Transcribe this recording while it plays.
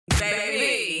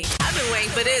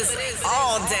but it's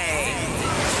all day.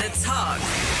 The Talk,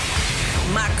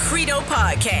 my Credo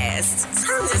podcast.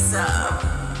 Turn this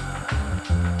up.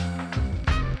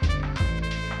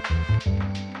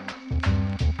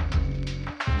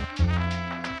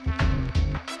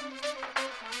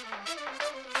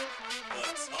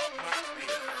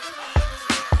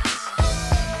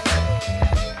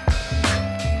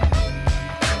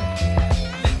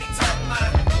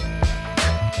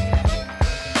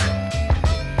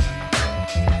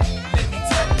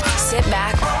 Sit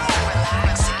back,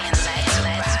 relax, and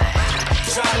let's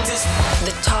ride.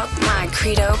 The Talk My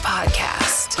Credo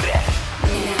podcast.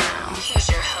 Now, here's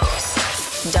your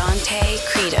host, Dante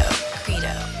Credo.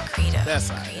 That's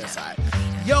all right.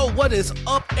 Yo, what is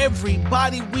up,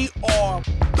 everybody? We are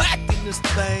back in this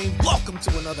thing. Welcome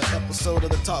to another episode of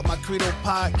the Talk My Credo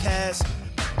podcast.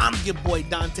 I'm your boy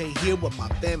Dante here with my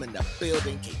fam in the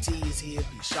building. KT is here. B.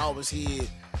 Shaw is here.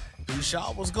 B.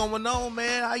 Shaw, what's going on,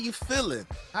 man? How you feeling?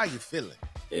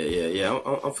 Yeah.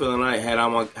 I'm feeling like had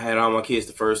all my kids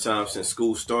the first time since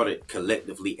school started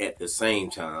collectively at the same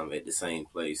time at the same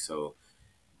place. So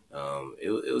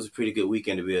it was a pretty good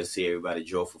weekend to be able to see everybody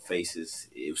joyful faces.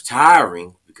 It was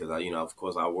tiring because of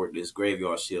course I worked this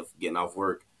graveyard shift. Getting off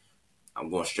work, I'm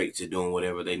going straight to doing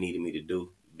whatever they needed me to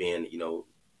do. Being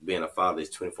a father is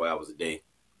 24 hours a day,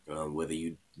 whether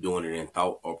you doing it in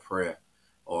thought or prayer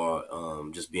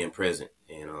or just being present.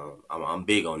 And I'm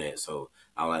big on that. So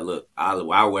I'm like, look,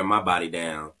 I'll wear my body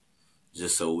down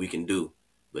just so we can do.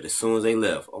 But as soon as they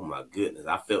left, oh my goodness,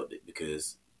 I felt it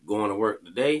because going to work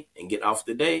today and getting off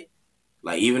the day,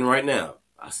 like even right now,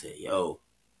 I said, yo,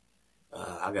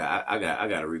 I got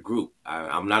to regroup.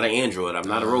 I'm not an android. I'm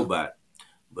not a robot.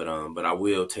 But I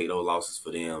will take those losses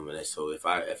for them. And so if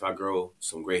I grow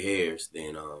some gray hairs,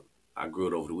 then I grew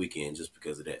it over the weekend just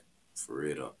because of that. For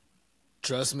real though.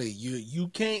 Trust me, you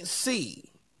can't see,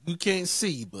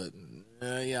 but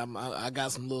I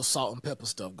got some little salt and pepper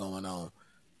stuff going on,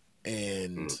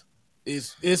 and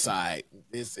it's alright.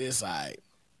 It's alright.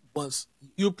 Once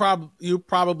you'll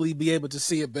probably be able to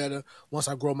see it better once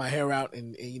I grow my hair out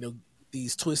and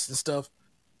these twists and stuff,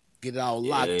 get it all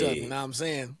locked up. You know what I'm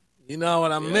saying? You know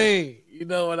what I mean? You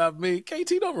know what I mean?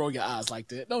 KT, don't roll your eyes like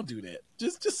that. Don't do that.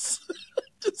 Just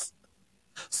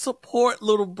support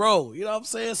little bro. You know what I'm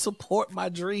saying? Support my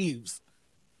dreams.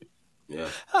 Yeah.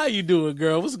 How you doing,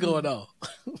 girl? What's going on?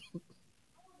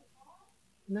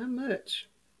 Not much.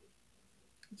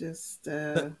 Just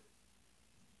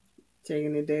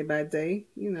taking it day by day,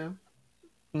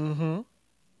 Mm-hmm.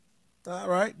 All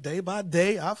right, day by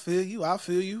day. I feel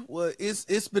you. Well,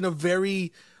 it's been a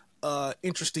very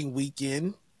interesting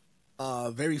weekend,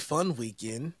 very fun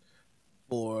weekend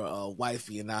for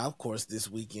wifey and I. Of course, this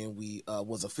weekend we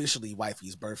was officially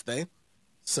wifey's birthday,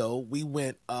 so we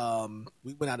went out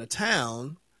of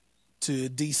town to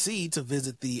DC to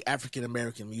visit the African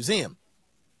American Museum,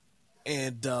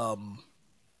 and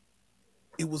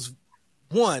it was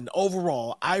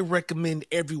overall. I recommend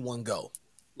everyone go.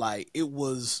 Like it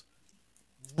was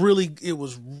really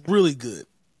good.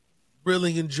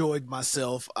 Really enjoyed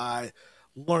myself. I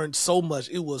learned so much.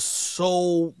 It was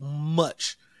so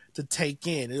much to take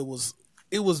in. It was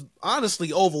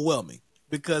honestly overwhelming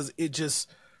because it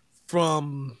just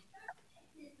no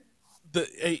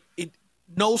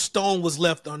stone was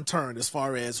left unturned as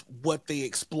far as what they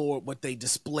explored, what they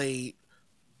displayed,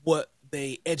 what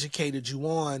they educated you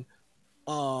on.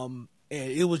 And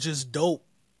it was just dope.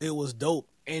 It was dope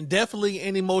and definitely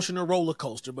an emotional roller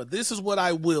coaster. But this is what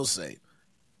I will say.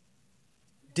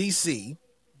 DC,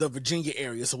 the Virginia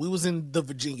area. So we was in the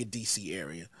Virginia DC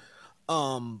area.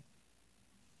 Y'all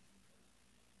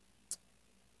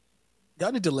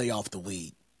need to lay off the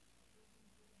weed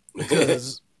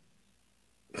because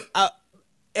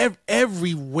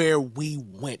everywhere we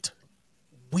went,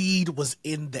 weed was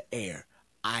in the air.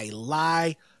 I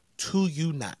lie to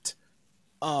you not.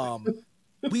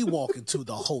 We walk into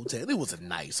the hotel. It was a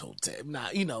nice hotel. Now,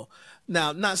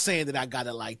 not saying that I got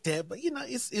it like that, but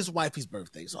it's wifey's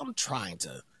birthday, so I'm trying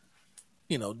to,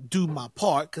 do my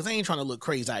part because I ain't trying to look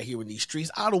crazy out here in these streets.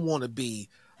 I don't want to be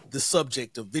the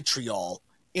subject of vitriol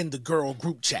in the girl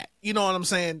group chat. You know what I'm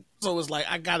saying? So it's like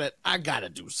I gotta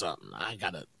do something. I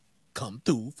gotta come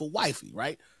through for wifey,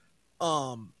 right?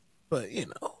 But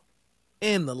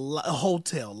in the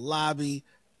hotel lobby,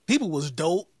 people was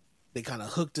dope. They kind of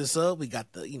hooked us up. We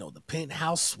got the, the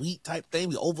penthouse suite type thing.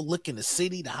 We overlooking the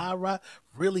city, the high rise,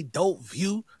 really dope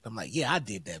view. I'm like, yeah, I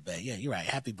did that, babe. Yeah, you're right.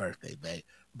 Happy birthday, babe.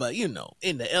 But, in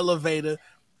the elevator,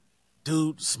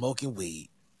 dude smoking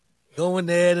weed. Going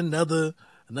there at another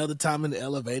time in the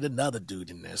elevator, another dude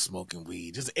in there smoking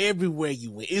weed. Just everywhere you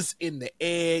went. It's in the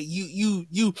air.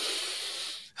 You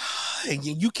and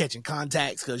you catching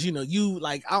contacts because you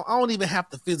like I don't even have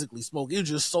to physically smoke. It was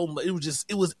just so much.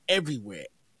 It was everywhere,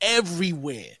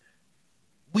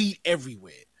 weed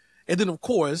everywhere. And then of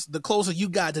course, the closer you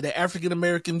got to the African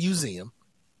American Museum,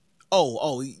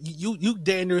 you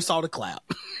damn near saw the cloud.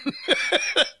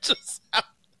 Just I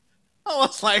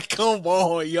was like, come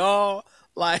on, y'all,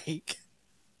 like,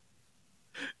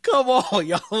 come on,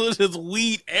 y'all. It was just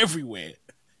weed everywhere.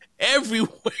 It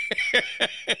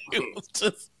was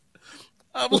just,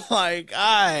 I'm like,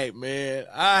 all right, man,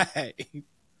 all right.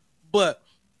 But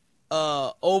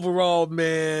overall,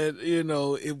 man,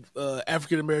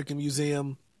 African American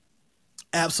Museum,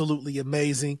 absolutely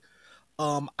amazing.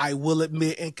 I will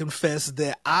admit and confess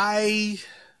that I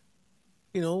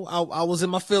was in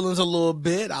my feelings a little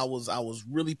bit. I was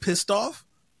really pissed off.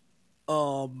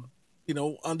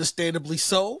 Understandably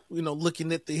so,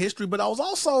 looking at the history, but I was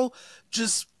also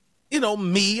just,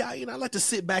 me, I like to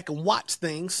sit back and watch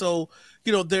things. So,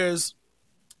 there's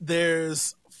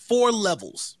 4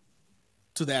 levels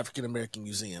to the African American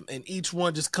Museum, and each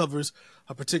one just covers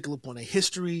a particular point of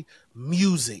history,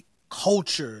 music,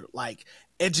 culture, like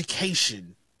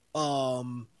education,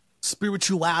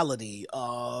 spirituality,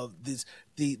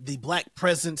 the black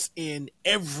presence in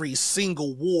every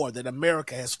single war that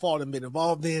America has fought and been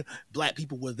involved in. Black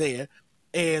people were there,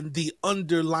 and the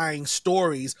underlying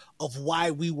stories of why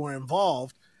we were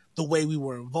involved, the way we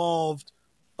were involved,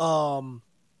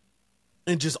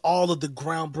 and just all of the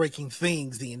groundbreaking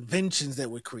things, the inventions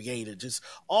that were created, just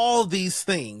all these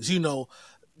things,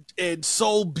 and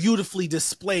so beautifully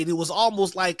displayed. It was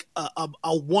almost like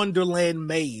a Wonderland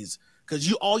maze,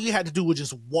 because all you had to do was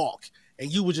just walk,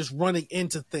 and you were just running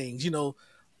into things. They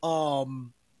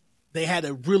had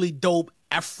a really dope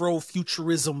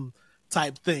Afrofuturism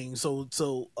type thing.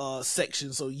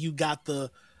 Section. So you got the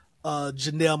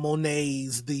Janelle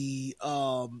Monáe's, the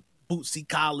Bootsy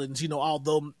Collins,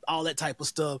 all that type of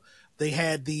stuff. They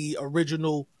had the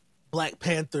original Black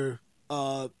Panther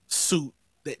suit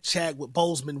that Chadwick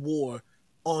Boseman wore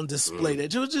on display.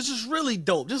 That was just really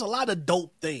dope. Just a lot of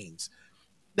dope things.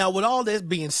 Now, with all that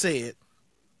being said,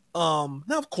 now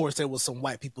of course there was some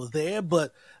white people there,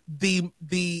 but the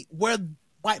where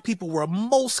white people were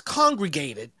most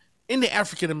congregated in the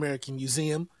African American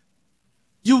Museum,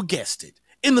 you guessed it,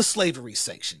 in the slavery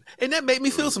section, and that made me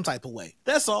feel some type of way.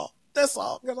 That's all.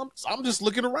 I'm just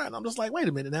looking around. I'm just like, wait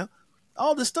a minute now,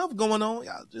 all this stuff going on,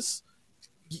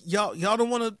 y'all don't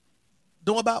want to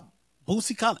know about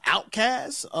Bootsy Collins,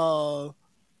 Outkast,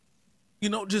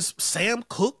 just Sam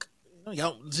Cooke,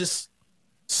 y'all just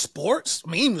sports.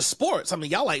 I mean, even sports. I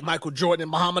mean, y'all like Michael Jordan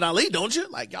and Muhammad Ali, don't you?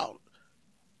 Like y'all,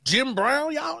 Jim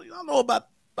Brown, y'all know about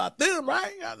them,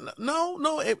 right?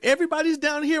 No, everybody's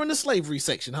down here in the slavery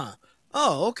section, huh?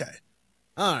 Oh, okay,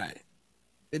 all right.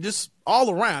 And just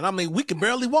all around. I mean, we can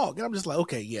barely walk, and I'm just like,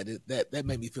 okay, yeah, that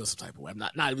made me feel some type of way. I'm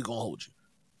not even gonna hold you.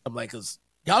 I'm like, cause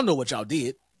y'all know what y'all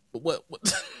did, but what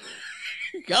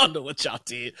y'all know what y'all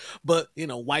did, but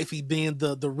wifey being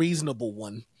the reasonable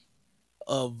one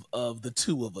of the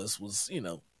two of us was,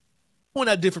 on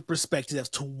a different perspective as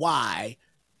to why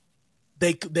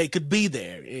they could be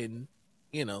there, and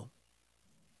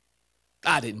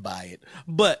I didn't buy it,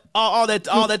 but all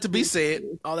that to be said,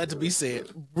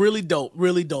 really dope,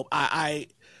 really dope. I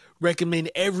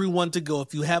recommend everyone to go.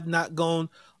 If you have not gone,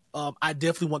 I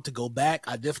definitely want to go back.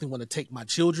 I definitely want to take my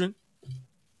children,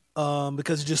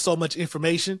 because it's just so much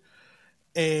information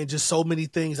and just so many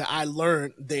things that I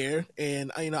learned there.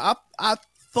 And I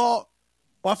felt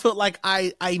like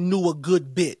I knew a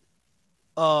good bit,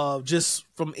 just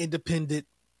from independent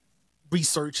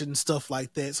research and stuff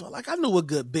like that. So like I knew a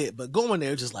good bit, but going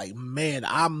there just like, man,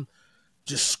 I'm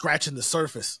just scratching the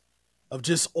surface of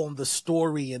just on the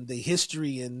story and the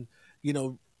history, and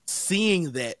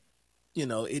seeing that,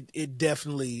 it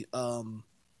definitely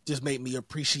just made me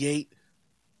appreciate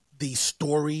the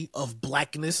story of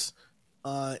Blackness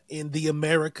in the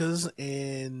Americas,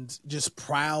 and just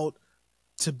proud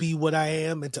to be what I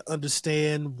am and to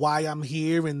understand why I'm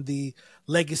here and the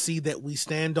legacy that we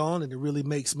stand on. And it really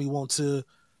makes me want to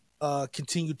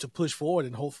continue to push forward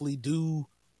and hopefully do,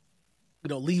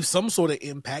 leave some sort of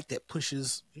impact that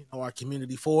pushes, our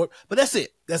community forward. But that's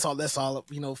it. That's all,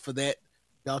 for that.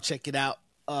 Y'all check it out.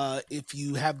 If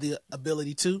you have the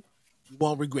ability to, you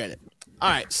won't regret it. All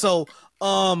right. So,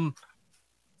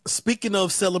 speaking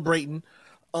of celebrating,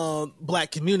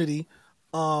 Black community,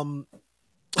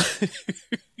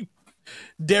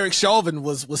 Derek Chauvin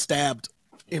was stabbed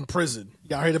in prison.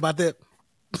 Y'all heard about that?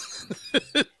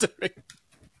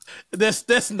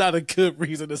 That's not a good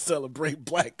reason to celebrate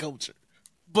Black culture,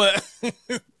 but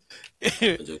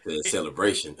Just a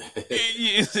celebration.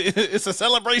 It's a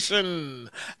celebration.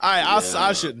 I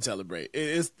Yeah. shouldn't celebrate.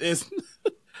 It's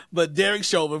but Derek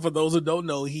Chauvin, for those who don't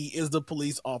know, he is the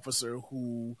police officer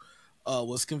who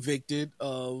was convicted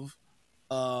of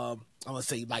I'm gonna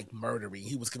say like murdering.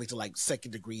 He was convicted like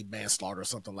second degree manslaughter or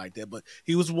something like that. But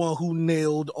he was the one who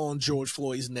nailed on George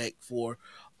Floyd's neck for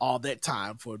all that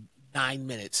time for 9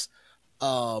 minutes.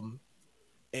 And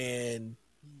he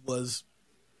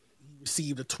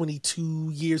received a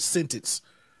 22-year sentence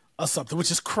or something,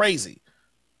 which is crazy.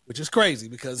 Which is crazy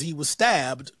because he was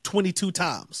stabbed 22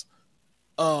 times.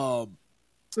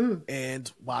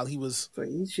 And while he was For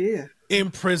each year.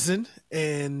 in prison,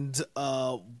 and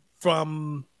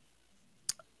from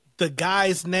the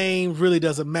guy's name really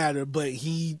doesn't matter, but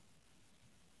he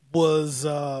was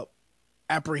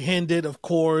apprehended, of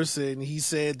course, and he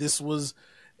said this was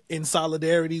in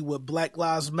solidarity with Black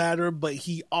Lives Matter, but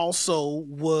he also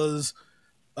was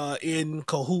in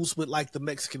cahoots with like the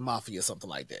Mexican mafia or something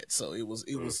like that. So it was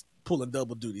pulling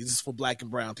double duty. This is for Black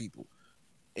and brown people.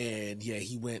 And yeah,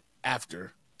 he went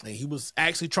after, and he was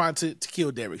actually trying to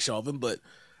kill Derek Chauvin, but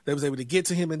they was able to get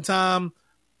to him in time.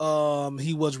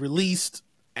 He was released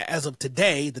as of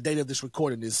today. The date of this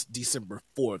recording is December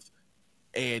 4th,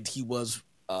 and he was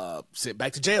sent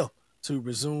back to jail to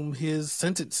resume his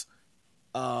sentence.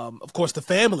 Of course, the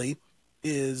family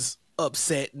is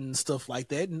upset and stuff like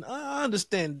that, and I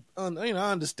understand. I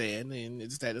understand, and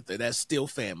it's that's still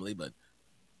family, but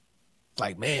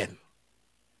like, man,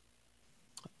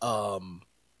 I'm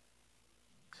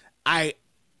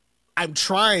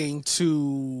trying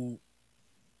to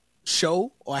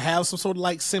show or have some sort of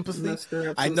like sympathy.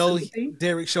 I know sympathy.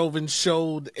 Derek Chauvin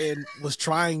showed and was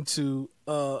trying to.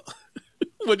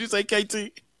 What'd you say,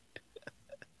 KT?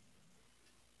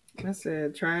 I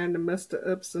said, trying to muster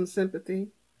up some sympathy,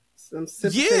 some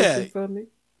sympathy for me,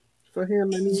 for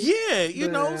him.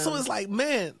 Yeah, so it's like,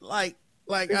 man, like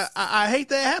I hate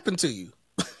that happened to you.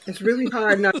 It's really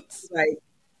hard not to, like,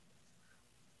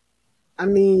 I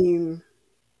mean,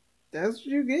 that's what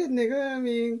you get, nigga. I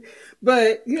mean,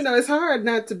 but it's hard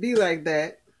not to be like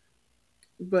that.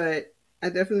 But I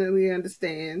definitely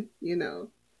understand,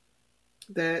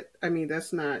 that, I mean,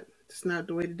 that's not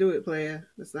the way to do it, player.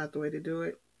 That's not the way to do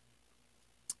it.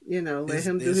 Let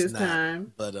him do his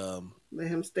time. But let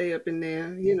him stay up in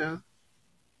there,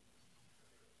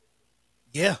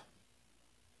 Yeah.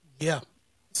 Yeah.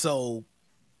 So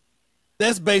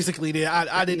that's basically it.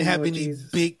 I didn't have any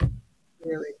big.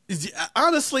 Really?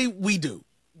 Honestly, we do,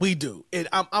 and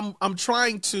I'm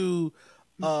trying to,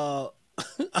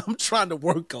 I'm trying to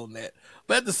work on that.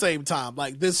 But at the same time,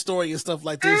 like this story and stuff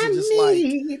like this is just like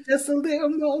just a little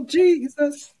more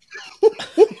Jesus.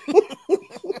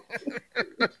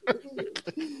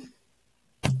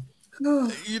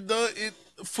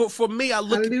 For me, I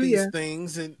look Hallelujah. at these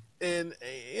things and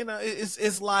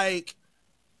it's like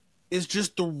it's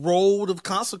just the road of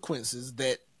consequences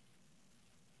that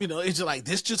it's just like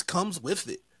this just comes with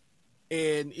it.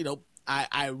 And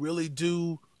I really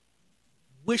do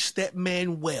wish that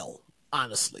man well,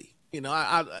 honestly.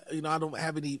 I don't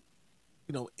have any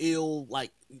ill,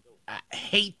 like, I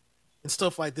hate and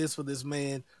stuff like this for this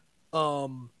man.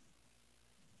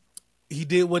 He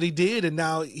did what he did, and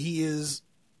now he is,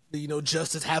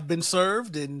 justice have been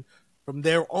served, and from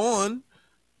there on,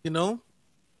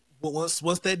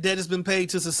 once that debt has been paid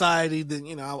to society,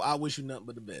 then I wish you nothing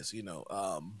but the best,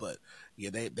 but yeah,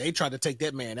 they tried to take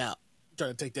that man out.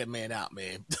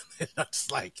 Man.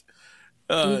 It's like,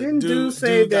 didn't dude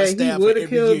say that he would have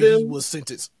killed him? He was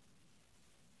sentenced.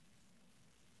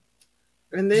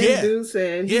 And then dude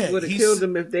said he would have killed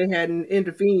him if they hadn't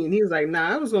intervened. He was like,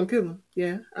 "Nah, I was gonna kill him.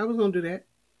 Yeah, I was gonna do that."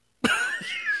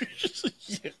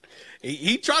 Yeah.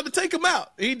 He tried to take him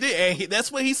out. He did, and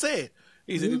that's what he said.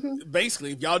 He said,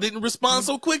 basically, if y'all didn't respond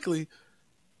so quickly,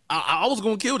 I was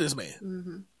gonna kill this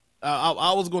man.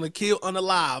 I was gonna kill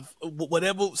unalive,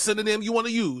 whatever synonym you want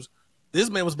to use. This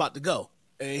man was about to go,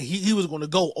 and he was going to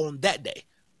go on that day.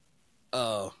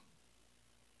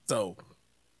 So.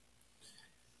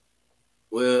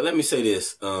 Well, let me say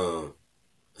this.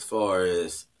 As far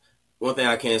as one thing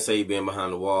I can say, being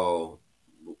behind the wall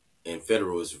in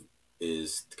federal is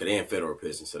because they're in federal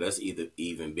prison, so that's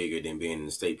even bigger than being in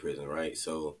the state prison, right?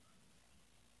 So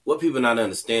what people not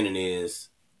understanding is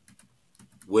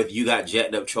whether you got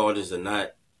jacked up charges or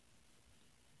not,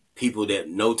 people that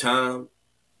no time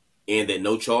and that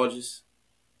no charges,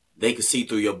 they can see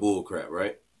through your bull crap,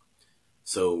 right?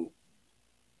 So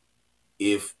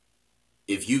if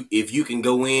you can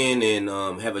go in and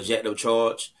have a jacked up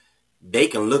charge, they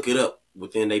can look it up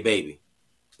within their baby.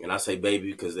 And I say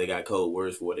baby because they got code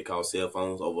words for what they call cell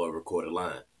phones over a recorded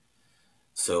line.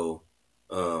 So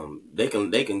They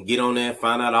can get on there and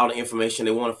find out all the information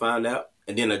they want to find out,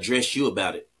 and then address you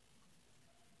about it.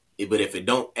 But if it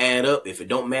don't add up, if it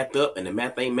don't math up, and the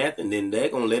math ain't mathing, then they're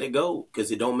gonna let it go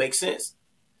because it don't make sense.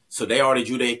 So they already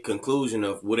drew their conclusion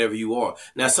of whatever you are.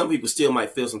 Now, some people still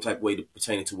might feel some type of way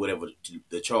pertaining to whatever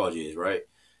the charge is, right?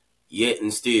 Yet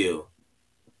and still,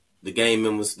 the gang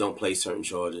members don't play certain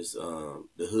charges.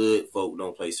 The hood folk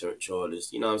don't play certain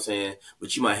charges. You know what I'm saying?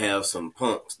 But you might have some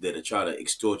punks that'll try to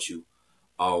extort you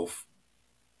off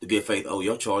the good faith. Oh,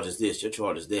 your charge is this, your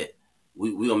charge is that.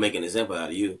 We gonna make an example out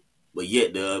of you. But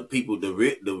yet the people,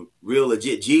 the real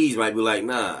legit G's might be like,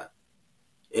 nah,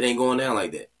 it ain't going down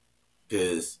like that.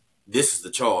 Because this is the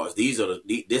charge. This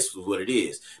is what it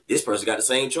is. This person got the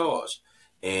same charge.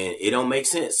 And it don't make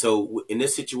sense. So in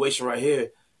this situation right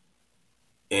here,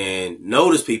 and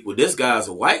notice people, this guy's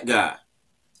a white guy.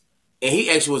 And he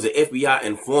actually was an FBI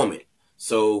informant.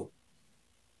 So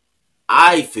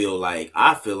I feel like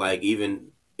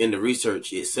even in the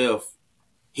research itself,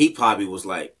 he probably was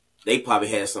like, they probably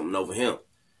had something over him.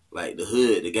 Like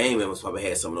the gang members probably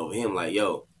had something over him. Like,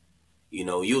 yo, you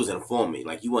know, you was an informant.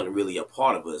 Like, you wasn't really a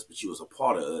part of us, but you was a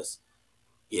part of us.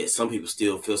 Yeah, some people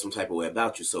still feel some type of way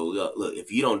about you. So, look,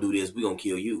 if you don't do this, we're going to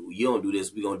kill you. You don't do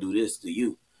this, we're going to do this to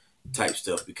you type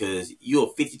stuff. Because you're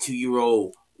a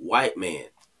 52-year-old white man.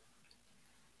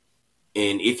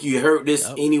 And if you heard this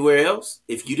anywhere else,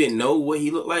 if you didn't know what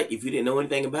he looked like, if you didn't know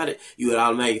anything about it, you would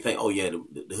automatically think, oh, yeah,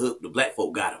 the black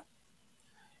folk got him.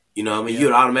 You know what I mean? Yeah. You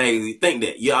would automatically think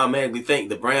that. You automatically think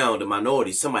the brown, the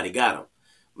minority, somebody got him.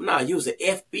 Nah, you was an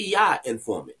FBI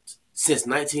informant since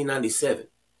 1997.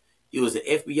 You was an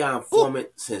FBI informant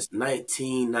since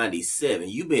 1997.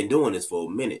 You've been doing this for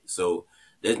a minute. So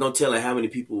there's no telling how many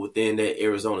people within that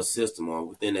Arizona system or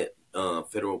within that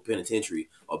federal penitentiary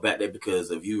are back there because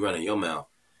of you running your mouth,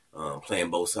 playing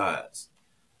both sides.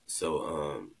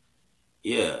 So,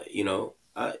 yeah, you know,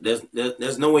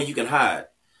 there's no way you can hide.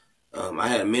 I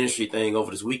had a ministry thing over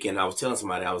this weekend. I was telling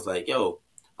somebody, I was like, yo,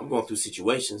 I'm going through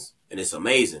situations, and it's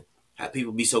amazing how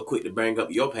people be so quick to bring up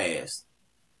your past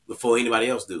before anybody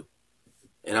else do.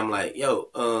 And I'm like,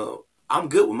 yo, I'm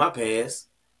good with my past.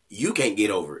 You can't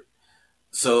get over it.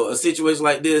 So a situation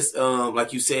like this,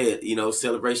 like you said, you know,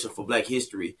 celebration for Black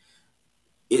History,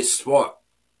 it sparked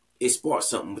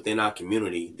something within our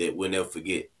community that we'll never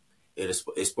forget. It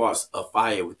sparks a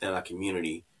fire within our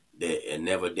community that it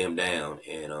never dim down.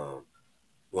 And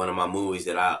one of my movies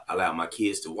that I allowed my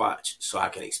kids to watch so I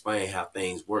can explain how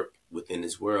things work within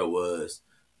this world was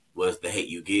The Hate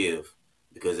U Give,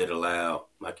 because it allowed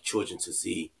my children to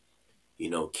see, you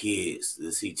know, kids,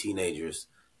 to see teenagers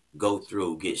go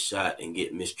through, get shot, and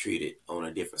get mistreated on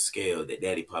a different scale that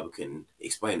daddy probably couldn't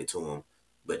explain it to them,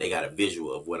 but they got a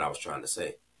visual of what I was trying to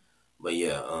say. But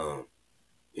yeah,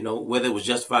 you know, whether it was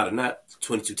justified or not,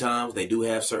 22 times, they do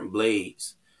have certain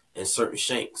blades and certain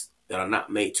shanks that are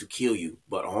not made to kill you,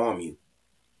 but harm you.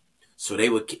 So they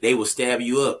would stab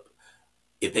you up.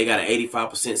 If they got an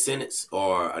 85% sentence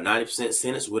or a 90%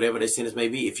 sentence, whatever their sentence may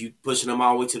be, if you pushing them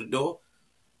all the way to the door,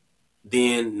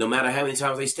 then no matter how many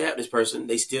times they stab this person,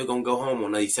 they still gonna go home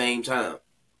on the same time.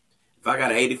 If I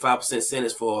got an 85%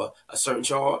 sentence for a certain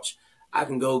charge, I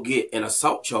can go get an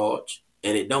assault charge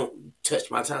and it don't touch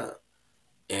my time.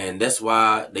 And that's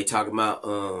why they talk about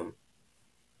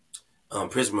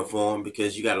prison reform,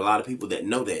 because you got a lot of people that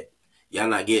know that they're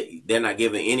not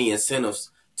giving any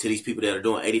incentives to these people that are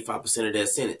doing 85% of their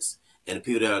sentence, and the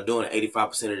people that are doing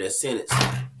 85% of their sentence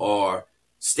are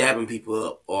stabbing people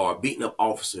up or beating up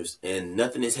officers, and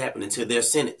nothing is happening to their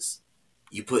sentence.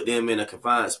 You put them in a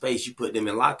confined space, you put them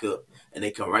in lockup, and they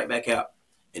come right back out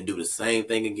and do the same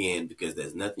thing again because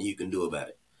there's nothing you can do about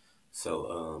it.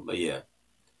 So, but yeah,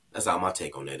 that's how my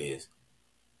take on that is.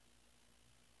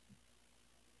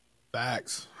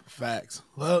 Facts.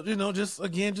 Well, you know, just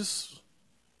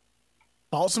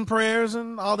thoughts and prayers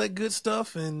and all that good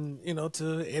stuff, and you know,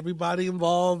 to everybody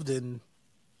involved, and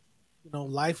you know,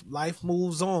 life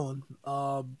moves on.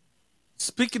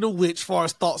 Speaking of which, far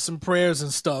as thoughts and prayers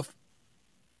and stuff,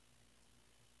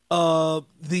 I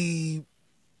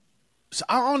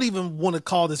don't even want to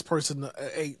call this person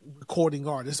a recording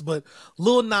artist, but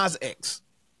Lil Nas X,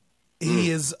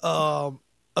 he is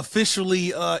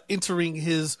officially entering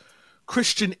his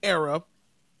Christian era,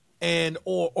 and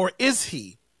or is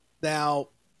he? Now,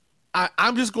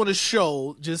 I'm just going to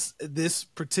show just this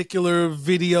particular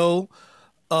video.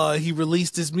 He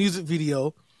released this music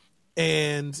video,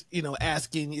 and you know,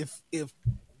 asking if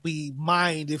we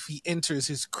mind if he enters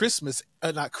his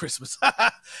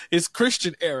his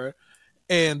Christian era,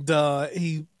 and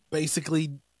he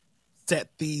basically set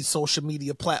the social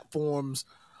media platforms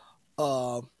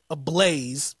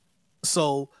ablaze.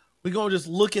 So We're gonna just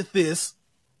look at this,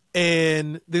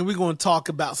 and then we're gonna talk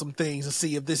about some things and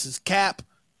see if this is cap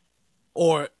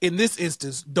or, in this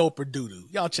instance, dope or doo-doo.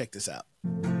 Y'all check this out.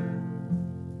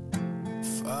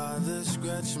 Father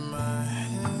scratching my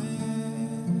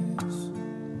hands.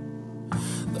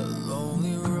 The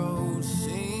lonely road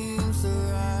seems to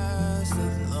last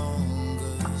the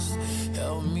longest.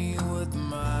 Help me with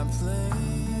my plans.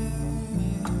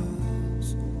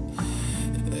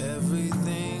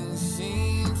 Everything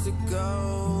seems to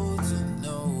go to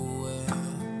nowhere.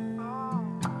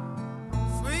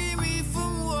 Free me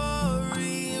from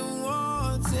worry and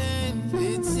want and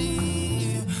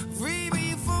pity. Free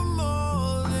me from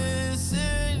all this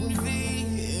envy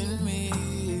in me.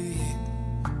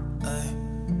 I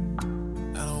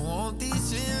don't want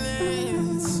these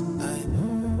feelings.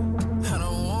 I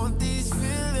don't want these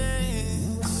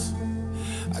feelings.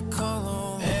 I call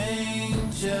on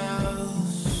angels.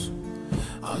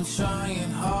 I'm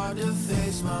trying hard to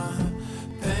face my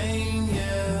pain,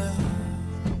 yeah.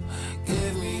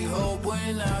 Give me hope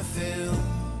when I feel.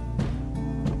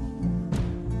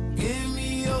 Give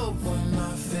me hope when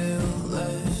I feel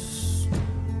less.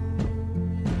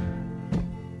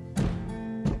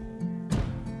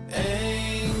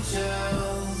 Angels,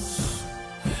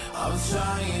 I'm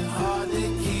trying hard to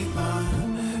keep my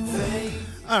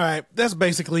faith. All right, that's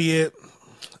basically it.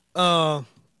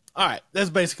 All right, that's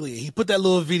basically it. He put that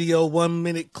little video, 1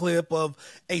 minute clip of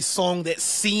a song that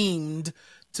seemed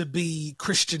to be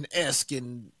Christian-esque,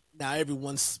 and now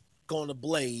everyone's going to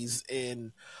blaze.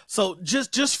 And so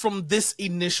just from this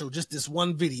initial, just this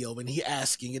one video, and he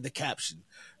asking in the caption,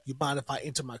 "You mind if I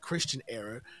enter my Christian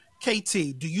era?"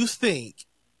 KT, do you think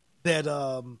that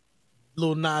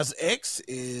Lil Nas X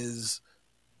is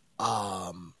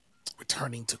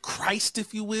returning to Christ,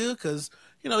 if you will? Because,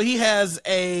 you know, he has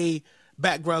a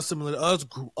background similar to us,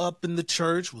 grew up in the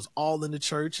church, was all in the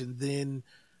church, and then,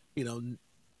 you know,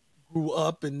 grew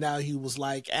up, and now he was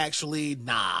like, actually,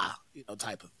 nah, you know,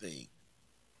 type of thing.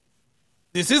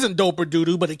 This isn't dope or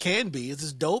doo-doo, but it can be. Is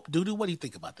this dope? Doo-doo, what do you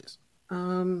think about this?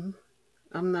 I'm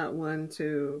not one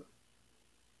to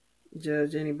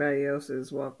judge anybody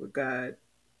else's walk with God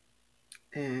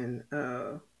and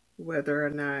whether or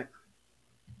not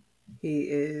he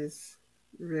is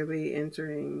really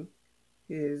entering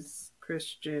his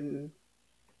Christian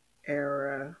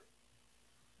era,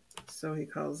 so he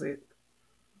calls it.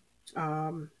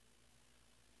 I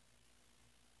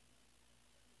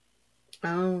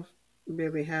don't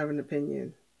really have an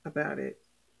opinion about it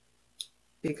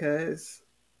because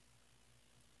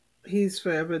he's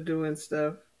forever doing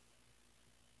stuff,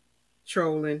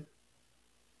 trolling.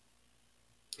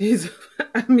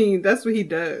 I mean, that's what he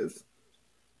does.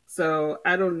 So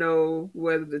I don't know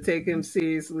whether to take him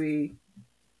seriously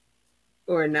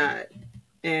or not.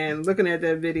 And looking at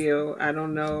that video, I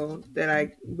don't know that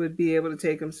I would be able to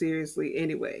take him seriously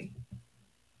anyway.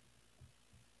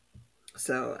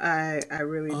 So I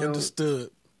really don't.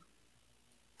 Understood.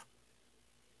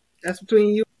 That's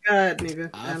between you and God,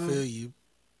 nigga. I feel you.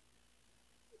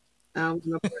 I don't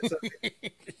know parts of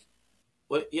it.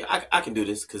 Well, yeah, I can do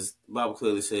this because the Bible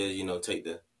clearly says, you know, take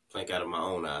the plank out of my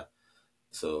own eye.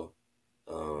 So,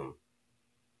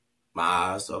 my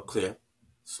eyes are clear.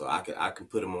 So I can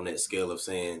put him on that scale of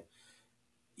saying,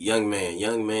 young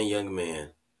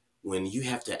man, when you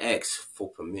have to ask for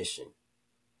permission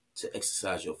to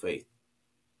exercise your faith,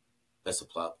 that's a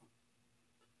problem.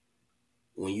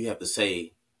 When you have to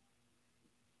say,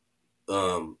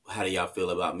 how do y'all feel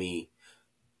about me?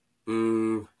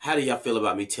 How do y'all feel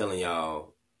about me telling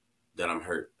y'all that I'm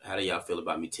hurt? How do y'all feel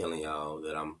about me telling y'all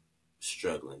that I'm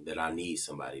struggling, that I need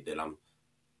somebody,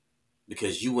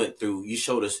 because you went through, you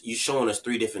showing us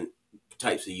three different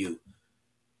types of you.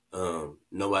 Well,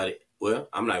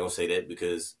 I'm not gonna say that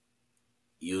because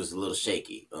you was a little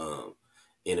shaky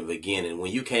in the beginning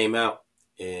when you came out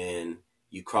and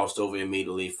you crossed over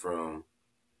immediately from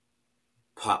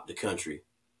pop the country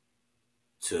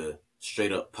to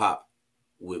straight up pop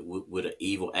with an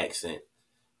evil accent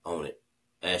on it,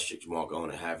 asterisk mark on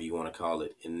it, however you want to call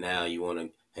it. And now you want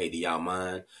to, hey, do y'all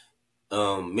mind?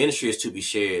 Ministry is to be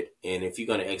shared, and if you're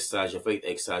gonna exercise your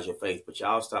faith. But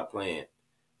y'all stop playing.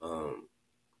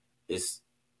 It's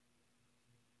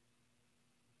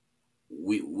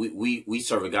we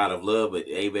serve a God of love, but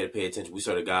everybody pay attention. We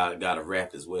serve a God of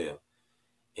wrath as well.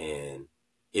 And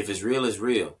if it's real, it's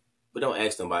real. But don't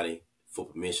ask nobody for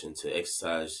permission to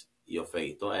exercise your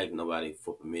faith. Don't ask nobody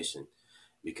for permission,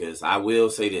 because I will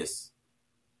say this,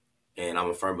 and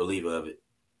I'm a firm believer of it.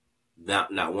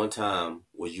 Not one time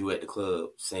was you at the club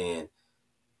saying,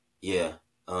 yeah,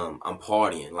 I'm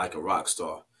partying like a rock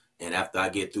star And after I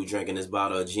get through drinking this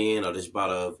bottle of gin or this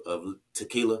bottle of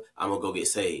tequila, I'm going to go get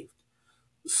saved.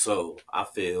 So I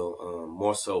feel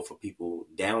more so for people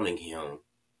downing him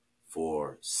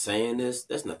for saying this.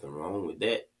 There's nothing wrong with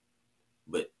that.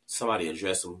 But somebody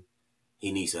address him.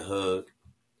 He needs a hug.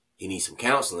 He needs some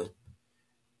counseling.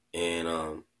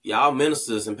 And y'all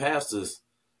ministers and pastors,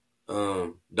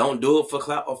 don't do it for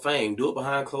clout or fame. Do it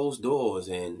behind closed doors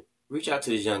and reach out to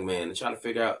this young man and try to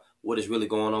figure out what is really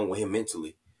going on with him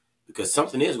mentally. Because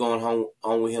something is going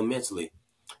on with him mentally.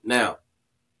 Now,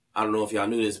 I don't know if y'all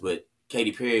knew this, but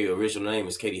Katy Perry, her original name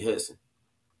is Katie Hudson.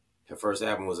 Her first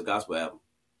album was a gospel album,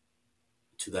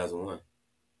 2001.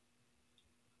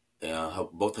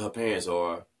 Both of her parents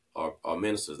are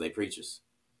ministers, they preachers.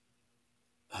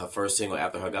 Her first single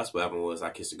after her gospel album was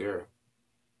 "I Kissed a Girl."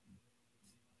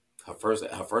 Her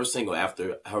first single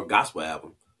after her gospel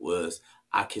album was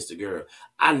 "I Kissed a Girl."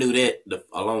 I knew that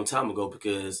a long time ago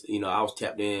because I was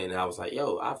tapped in and I was like,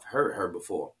 "Yo, I've heard her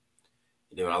before."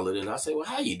 And then when I looked in, I said, "Well,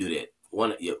 how you do that?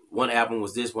 One album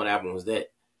was this, one album was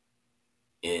that,"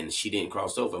 and she didn't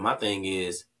cross over. My thing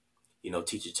is,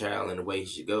 teach your child in the way he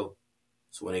should go,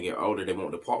 so when they get older, they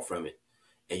won't depart from it.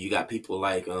 And you got people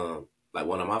like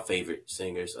one of my favorite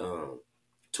singers,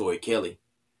 Tori Kelly.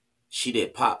 She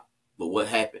did pop, but what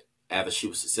happened? After she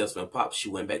was successful in pop, she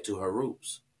went back to her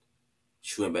roots.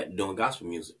 She went back to doing gospel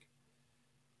music.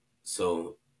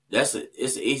 So it's an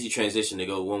easy transition to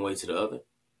go one way to the other.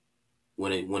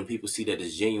 When people see that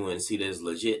it's genuine, see that it's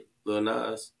legit, Lil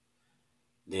Nas,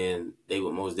 then they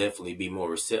would most definitely be more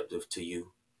receptive to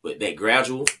you. But that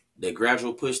gradual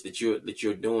push that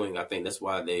you're doing, I think that's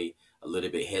why they a little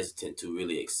bit hesitant to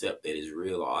really accept that it's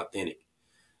real or authentic.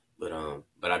 But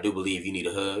I do believe you need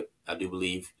a hug. I do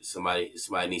believe somebody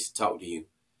needs to talk to you,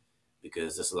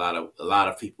 because there's a lot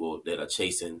of people that are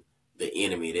chasing the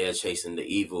enemy. They're chasing the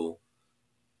evil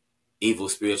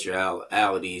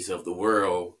spiritualities of the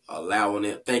world,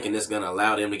 thinking it's gonna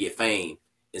allow them to get fame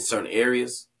in certain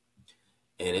areas,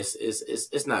 and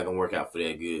it's not gonna work out for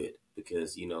that good,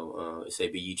 because it say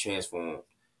be you transformed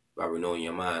by renewing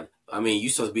your mind. I mean, you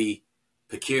supposed to be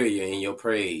peculiar in your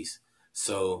praise.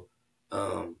 So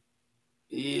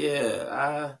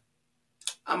yeah,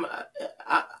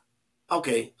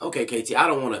 okay, KT. I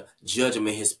don't want to judge him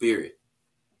in his spirit,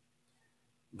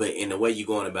 but in the way you're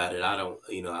going about it, I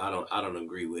don't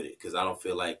agree with it, because I don't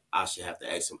feel like I should have to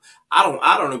ask him. I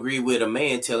don't agree with a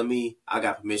man telling me I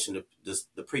got permission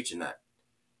to preach or not,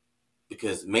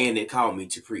 because man didn't call me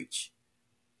to preach.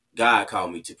 God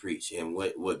called me to preach, and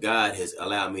what God has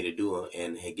allowed me to do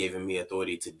and had given me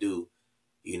authority to do.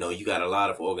 You got a lot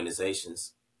of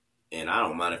organizations, and I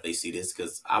don't mind if they see this,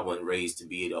 because I wasn't raised to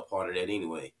be a part of that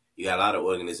anyway. You got a lot of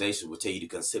organizations will tell you to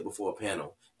come sit before a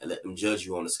panel and let them judge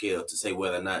you on the scale to say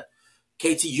whether or not,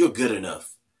 KT, you're good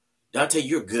enough. Dante,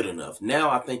 you're good enough. Now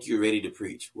I think you're ready to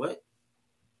preach. What?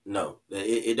 No,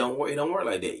 it don't work. It don't work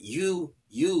like that. You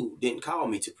didn't call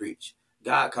me to preach.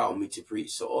 God called me to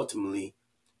preach. So ultimately,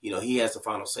 he has the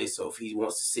final say. So if he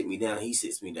wants to sit me down, he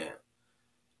sits me down.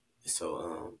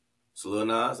 So Lil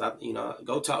Nas,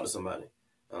 go talk to somebody.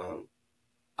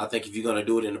 I think if you're gonna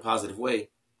do it in a positive way,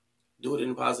 do it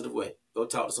in a positive way. Go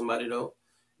talk to somebody though.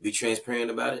 Be transparent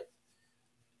about it.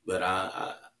 But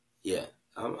I'm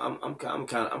kind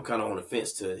of on the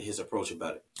fence to his approach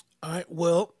about it. All right.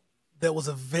 Well, that was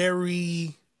a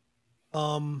very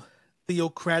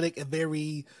theocratic, a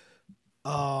very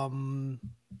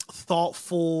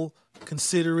thoughtful,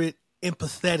 considerate,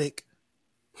 empathetic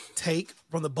take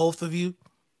from the both of you.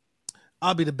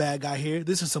 I'll be the bad guy here.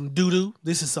 This is some doo-doo.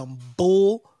 This is some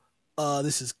bull.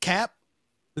 This is cap,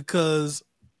 because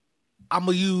I'm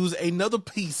going to use another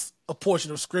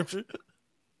portion of scripture.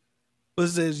 But it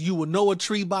says, you will know a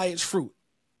tree by its fruit.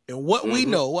 And what we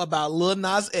know about Lil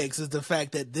Nas X is the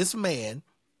fact that this man,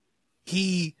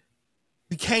 he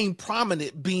became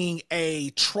prominent being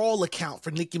a troll account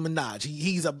for Nicki Minaj.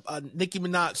 He's a Nicki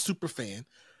Minaj super fan,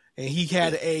 and he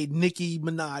had a Nicki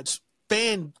Minaj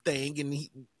fan thing,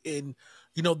 and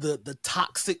the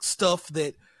toxic stuff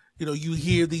that you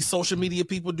hear these social media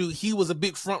people do. He was a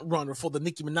big front runner for the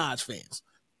Nicki Minaj fans.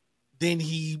 Then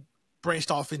he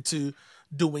branched off into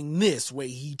doing this, where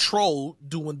he trolled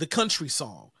doing the country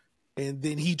song, and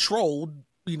then he trolled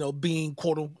being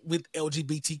quote unquote with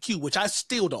LGBTQ, which I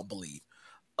still don't believe.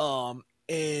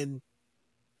 And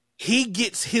he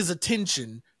gets his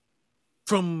attention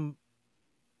from,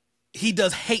 he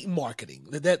does hate marketing.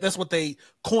 That's what they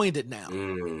coined it now,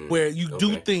 where you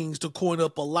do things to coin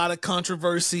up a lot of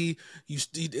controversy,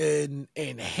 and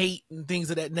hate and things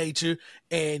of that nature.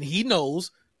 And he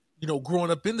knows,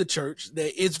 growing up in the church,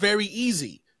 that it's very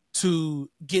easy to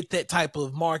get that type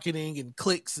of marketing and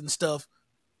clicks and stuff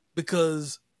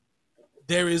because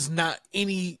there is not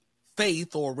any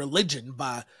faith or religion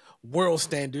by world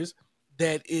standards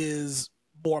that is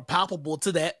more palpable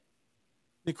to that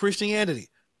than Christianity.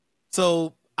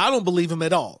 So I don't believe him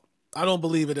at all. I don't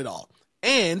believe it at all.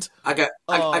 And I got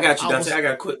you, Dante. I I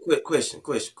got a quick question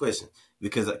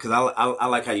because I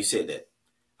like how you said that.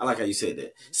 I like how you said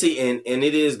that. See, and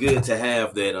it is good to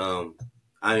have that.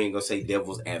 I ain't gonna say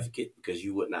devil's advocate because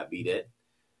you would not be that.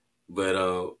 But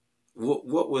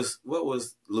what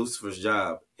was Lucifer's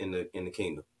job in the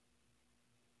kingdom?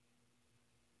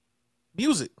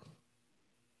 music.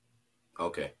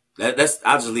 Okay, that's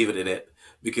I'll just leave it at that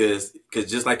because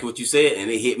just like what you said, and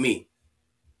it hit me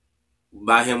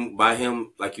by him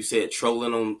like you said,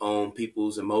 trolling on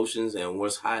people's emotions and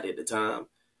what's hot at the time.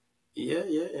 Yeah.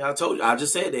 I told you. I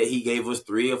just said that he gave us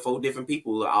 3 or 4 different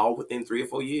people all within 3 or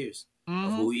 4 years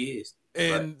of who he is.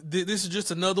 And Right. this is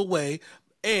just another way.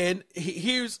 And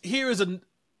here is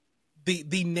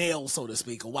the nail, so to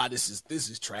speak, of why this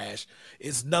is trash.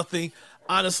 It's nothing.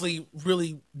 Honestly,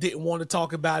 really didn't want to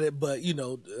talk about it, but he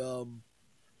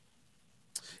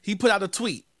put out a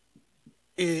tweet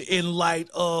in light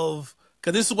of,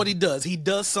 because this is what he does. He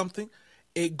does something,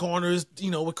 it garners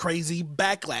a crazy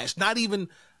backlash. Not even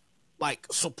like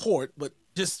support, but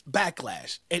just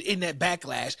backlash. And in that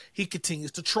backlash, he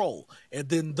continues to troll. And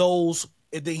then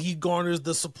he garners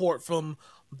the support from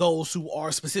those who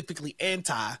are specifically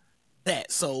anti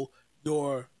that. So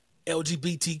your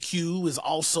LGBTQ is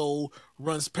also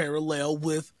runs parallel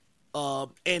with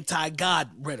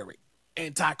anti-God rhetoric,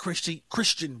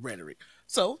 anti-Christian rhetoric.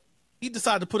 So he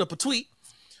decided to put up a tweet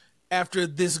after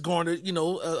this garnered,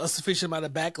 a sufficient amount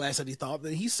of backlash that he thought.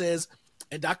 That he says,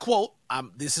 and I quote,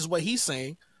 this is what he's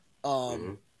saying.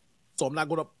 So I'm not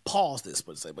going to pause this,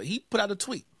 but he put out a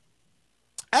tweet.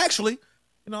 Actually,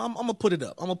 I'm going to put it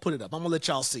up. I'm going to let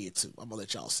y'all see it too.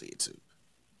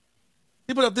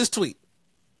 He put up this tweet.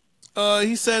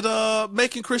 He said,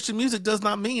 making Christian music does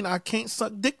not mean I can't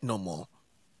suck dick no more.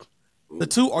 The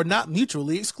two are not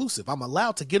mutually exclusive. I'm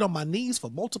allowed to get on my knees for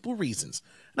multiple reasons.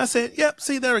 And I said, yep,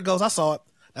 see, there it goes. I saw it.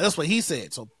 Now, that's what he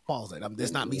said. So pause that.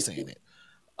 That's not me saying it.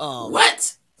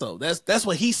 What? So that's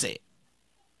what he said.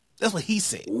 That's what he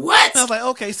said. What? And I was like,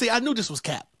 okay, see, I knew this was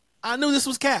cap.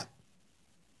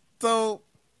 So,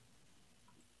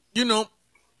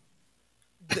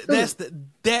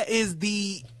 that is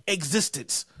the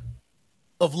existence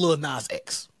of Lil Nas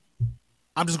X.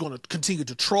 I'm just going to continue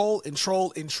to troll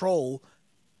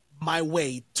my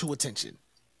way to attention.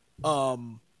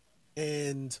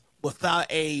 And without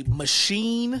a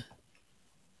machine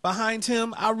behind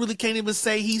him, I really can't even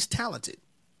say he's talented.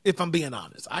 If I'm being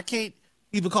honest, I can't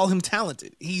even call him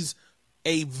talented. He's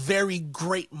a very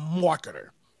great marketer,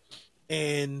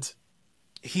 and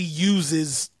he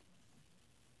uses,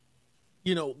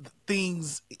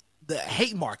 things, the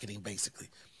hate marketing, basically.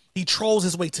 He trolls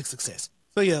his way to success.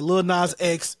 So yeah, Lil Nas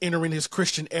X entering his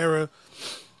Christian era.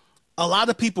 A lot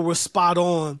of people were spot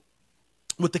on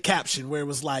with the caption where it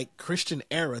was like Christian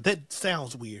era. That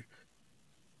sounds weird.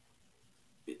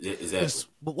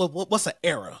 What's an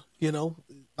era?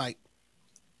 Like,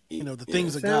 the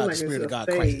things of God, the Spirit of God,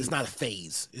 Christ. It's not a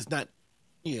phase. It's not.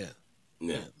 Yeah.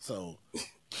 So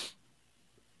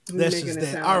that's just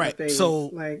that. All right. So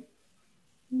like,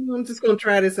 I'm just gonna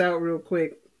try this out real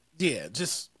quick. Yeah.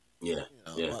 Just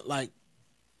like,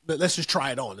 let's just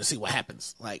try it on and see what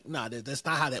happens. Like, nah, that's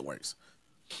not how that works.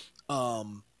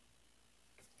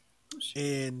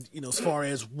 And as far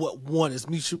as what one is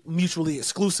mutually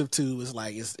exclusive to, is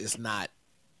like it's not.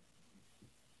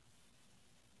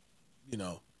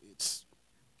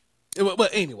 But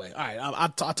anyway, all right. I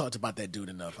talked about that dude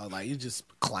enough. I was like, you just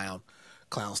clown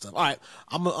stuff. All right,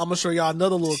 I'm gonna show y'all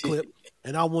another little clip,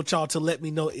 and I want y'all to let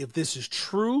me know if this is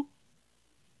true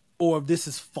or if this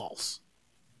is false.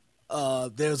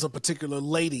 There's a particular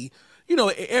lady.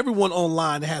 Everyone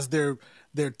online has their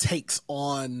takes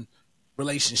on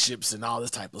relationships and all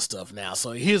this type of stuff now.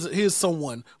 So here's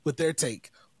someone with their take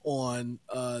on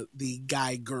the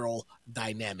guy-girl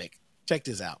dynamic. Check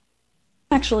this out.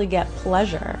 Actually get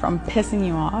pleasure from pissing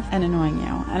you off and annoying you,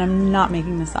 and I'm not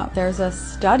making this up. There's a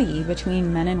study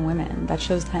between men and women that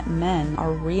shows that men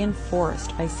are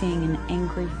reinforced by seeing an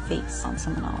angry face on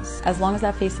someone else. As long as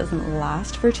that face doesn't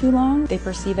last for too long, they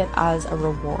perceive it as a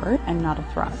reward and not a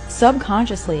threat.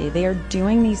 Subconsciously, they are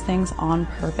doing these things on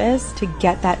purpose to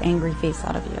get that angry face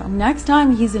out of you. Next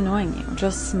time he's annoying you,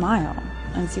 just smile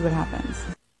and see what happens.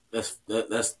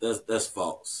 That's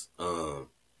false.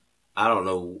 I don't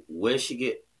know where she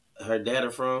get her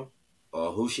data from,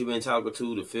 or who she been talking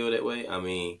to feel that way. I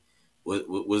mean,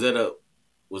 was that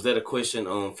a question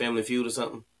on Family Feud or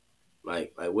something?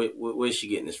 Like where's she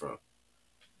getting this from?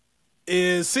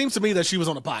 It seems to me that she was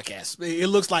on a podcast. It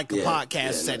looks like a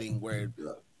podcast setting no, where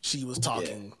no, she was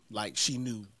talking like she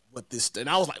knew what this. And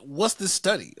I was like, "What's this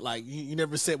study?" Like you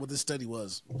never said what this study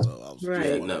was. So I was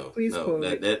Right. Please no. quote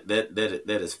it.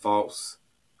 That is false.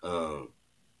 On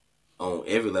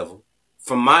every level.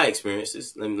 From my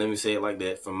experiences, let me say it like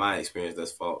that. From my experience,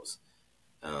 that's false.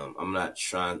 I'm not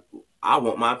trying. I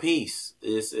want my peace.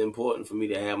 It's important for me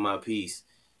to have my peace,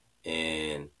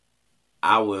 and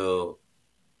I will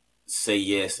say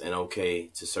yes and okay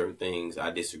to certain things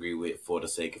I disagree with for the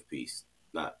sake of peace.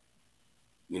 Not,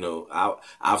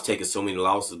 I've taken so many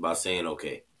losses by saying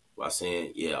okay, by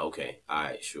saying yeah, okay, all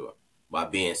right, sure, by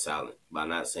being silent, by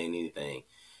not saying anything.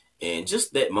 And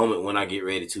just that moment when I get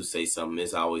ready to say something,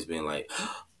 it's always been like,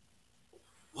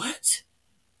 what?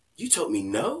 You told me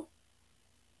no?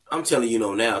 I'm telling you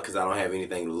no now because I don't have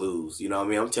anything to lose. You know what I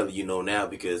mean? I'm telling you no now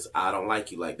because I don't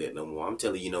like you like that no more. I'm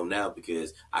telling you no now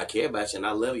because I care about you and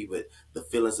I love you, but the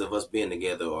feelings of us being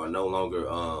together are no longer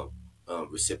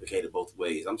reciprocated both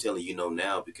ways. I'm telling you no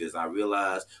now because I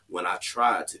realized when I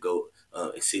tried to go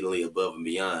exceedingly above and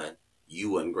beyond, you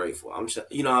wasn't grateful.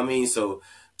 You know what I mean? So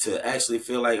to actually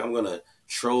feel like I'm gonna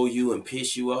troll you and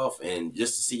piss you off and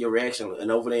just to see your reaction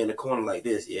and over there in the corner like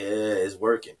this, yeah, it's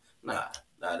working. Nah,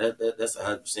 that's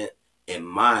 100% in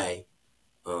my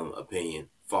opinion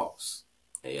false.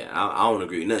 Yeah, I don't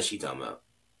agree with nothing she talking about.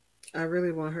 I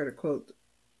really want her to quote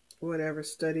whatever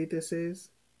study this is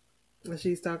that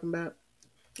she's talking about.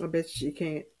 I bet she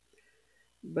can't.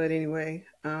 But anyway,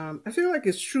 I feel like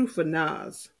it's true for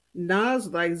Nas. Nas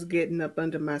likes getting up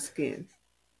under my skin.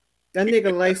 That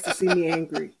nigga likes to see me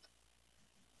angry.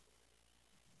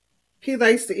 He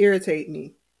likes to irritate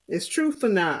me. It's true for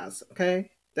Nas,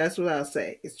 okay? That's what I'll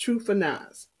say. It's true for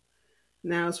Nas.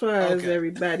 Now, as far as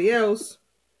everybody else,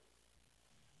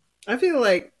 I feel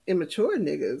like immature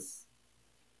niggas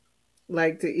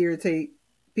like to irritate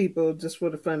people just for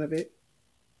the fun of it.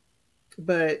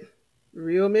 But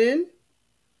real men,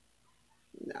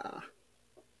 nah.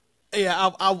 Yeah,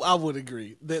 I would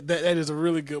agree. That is a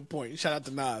really good point. Shout out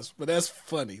to Nas, but that's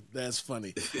funny. That's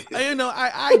funny.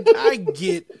 I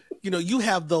get. You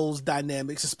have those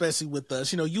dynamics, especially with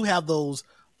us. You have those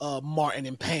Martin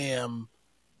and Pam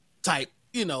type,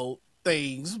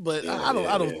 things. But I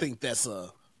don't think that's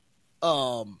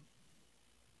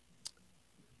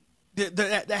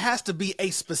there has to be a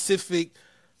specific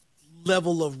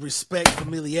level of respect,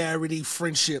 familiarity,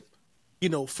 friendship,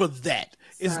 for that.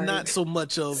 It's not so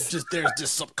much of just there's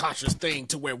this subconscious thing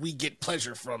to where we get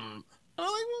pleasure from. I'm like,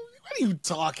 what are you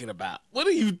talking about? What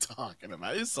are you talking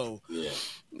about? It's so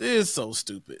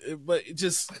stupid. But it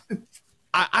just,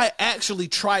 I actually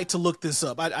tried to look this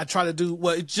up. I try to do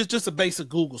it's just a basic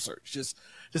Google search, just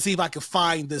to see if I could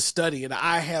find this study. And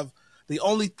I have the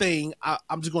only thing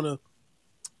I'm just gonna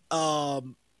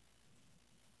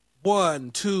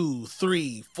 1, 2,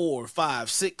 3, 4, 5,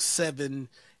 6, 7,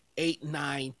 8,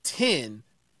 9, 10.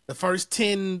 The first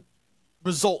 10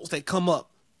 results that come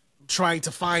up trying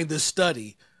to find this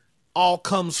study all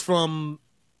comes from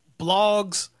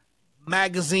blogs,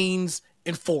 magazines,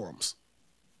 and forums.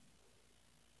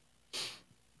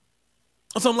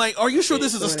 So I'm like, are you sure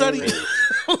this is a study?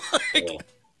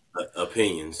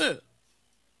 Opinions.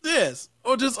 Yes.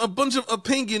 Or just a bunch of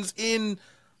opinions in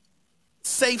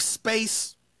safe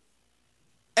space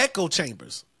echo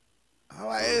chambers.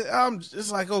 I'm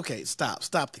just like, okay, stop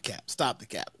the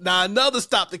cap. Now another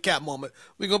stop the cap moment.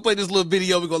 We're gonna play this little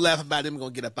video. We're gonna laugh about it. We're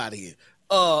gonna get up out of here.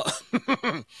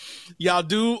 Y'all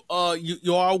do.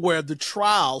 You are aware the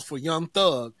trial for Young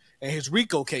Thug and his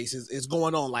RICO cases is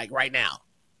going on like right now,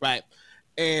 right?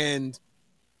 And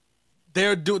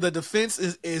the defense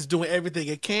is doing everything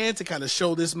it can to kind of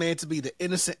show this man to be the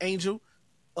innocent angel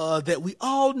that we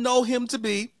all know him to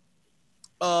be.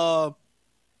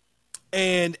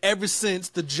 And ever since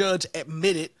the judge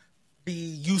admitted the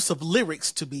use of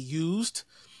lyrics to be used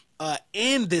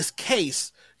in this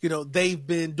case, they've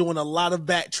been doing a lot of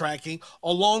backtracking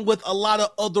along with a lot of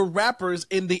other rappers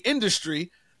in the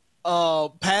industry,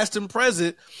 past and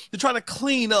present, to try to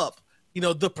clean up,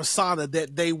 the persona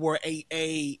that they were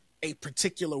a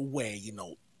particular way,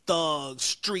 thugs,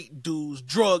 street dudes,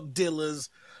 drug dealers,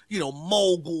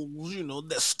 moguls,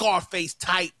 the Scarface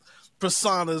type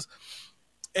personas.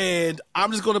 And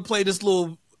I'm just going to play this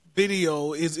little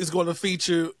video. Is going to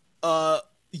feature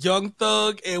Young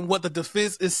Thug and what the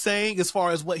defense is saying as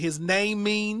far as what his name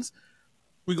means.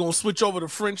 We're going to switch over to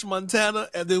French Montana,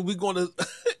 and then we're going to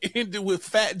end it with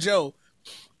Fat Joe.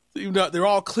 They're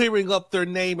all clearing up their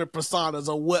name and personas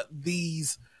on what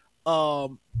these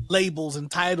labels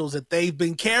and titles that they've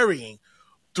been carrying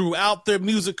throughout their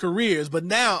music careers. But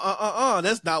now,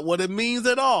 that's not what it means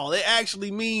at all. It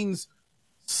actually means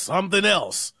something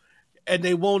else, and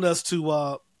they want us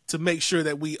to make sure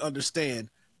that we understand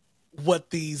what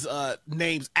these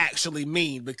names actually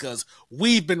mean, because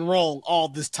we've been wrong all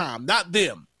this time. Not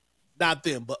them,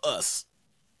 but us.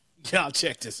 Y'all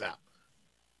check this out.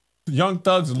 Young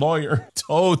Thug's lawyer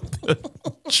told the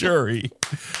jury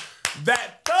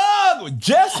that thug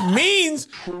just means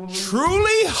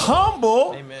truly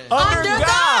humble under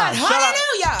God.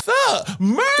 Hallelujah. Thug.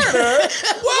 Murder?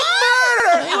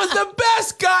 What murder? He was the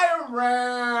best guy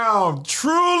around.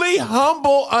 Truly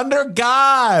humble under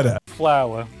God.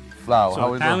 Flour. Flour. So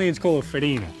How we doing? Italians call it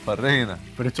farina. Farina.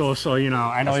 But it's also, you know,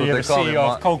 I know That's what you're they the call it, CEO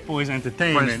Mark. of Coke Boys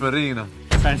Entertainment. French farina.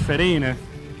 French farina.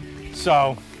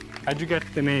 So, how'd you get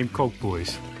the name Coke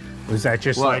Boys? Was that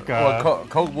just like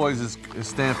Coke Boys is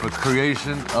stand for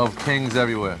creation of kings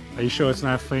everywhere. Are you sure it's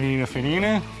not farina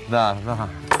farina? Nah. You know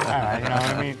what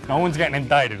I mean? No one's getting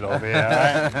indicted over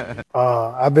here,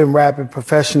 right? I've been rapping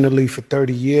professionally for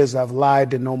 30 years. I've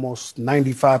lied in almost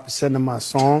 95% of my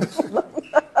songs.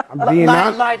 I'm being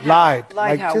honest. Lied.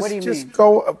 Lied how? What do you just mean?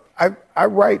 go. I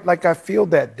write like I feel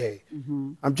that day.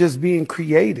 Mm-hmm. I'm just being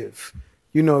creative.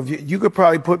 You know, if you could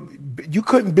probably you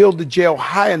couldn't build the jail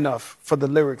high enough for the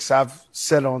lyrics I've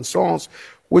said on songs,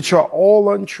 which are all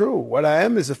untrue. What I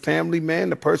am is a family man,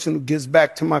 the person who gives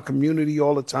back to my community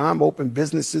all the time, open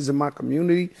businesses in my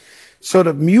community. So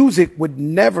the music would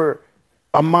never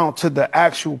amount to the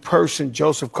actual person,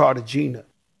 Joseph Cartagena.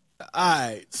 All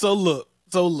right. So look,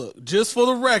 just for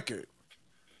the record,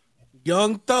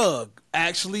 Young Thug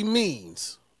actually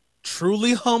means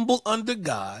truly humble under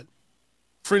God.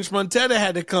 French Montana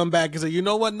had to come back and say, you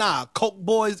know what? Nah, Coke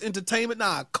Boys Entertainment.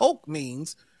 Nah, Coke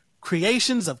means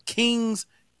creations of kings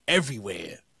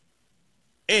everywhere.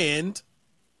 And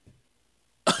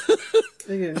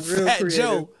Again, real Fat creative.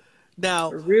 Joe.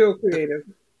 Now, real creative.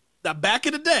 Now, back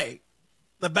in the day,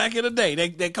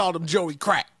 they called him Joey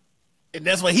Crack. And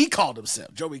that's what he called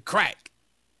himself, Joey Crack.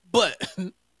 But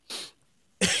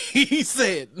he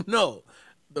said, no,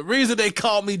 the reason they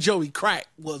called me Joey Crack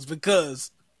was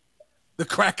because the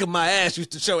crack of my ass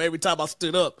used to show every time I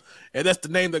stood up, and that's the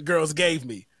name that girls gave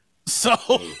me. So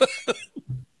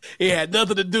it had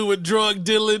nothing to do with drug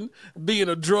dealing, being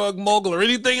a drug mogul, or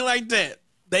anything like that.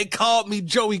 They called me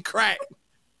Joey Crack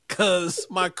because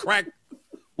my crack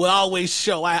would always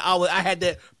show. I had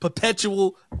that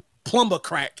perpetual plumber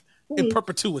crack in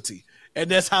perpetuity,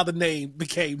 and that's how the name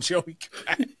became Joey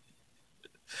Crack.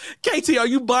 KT, are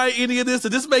you buying any of this?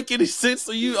 Does this make any sense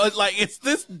to you? Like, is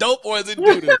this dope or is it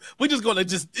doo-doo? We're just gonna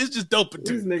it's just dope.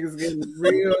 These niggas getting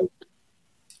real.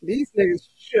 These niggas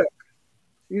shook.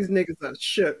 These niggas are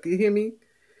shook. You hear me?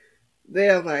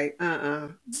 They're like,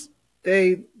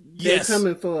 They're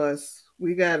coming for us.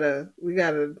 We gotta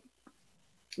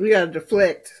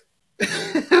deflect.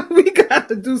 We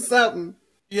gotta do something.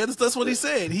 Yeah, that's what he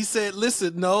said. He said,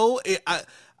 listen, no,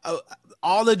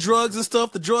 all the drugs and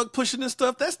stuff, the drug pushing and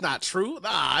stuff, that's not true.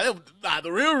 Nah,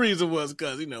 the real reason was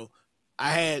because, you know, I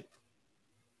had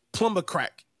plumber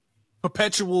crack,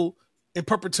 perpetual in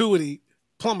perpetuity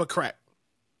plumber crack.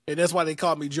 And that's why they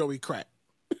called me Joey Crack.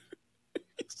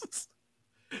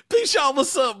 P-Shaw,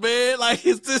 what's up, man? Like,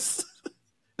 is this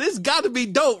got to be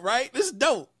dope, right? This is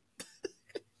dope.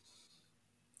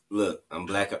 Look, I'm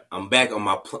back on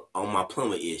my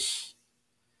plumber-ish.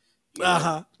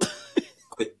 Uh-huh.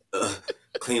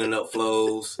 Cleaning up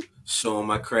flows, showing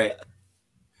my crack.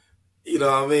 You know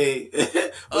what I mean?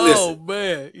 Listen,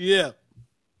 man, yeah.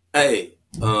 Hey,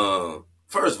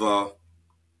 first of all,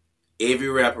 every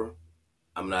rapper,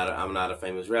 I'm not a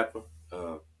famous rapper.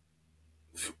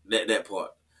 That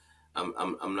part,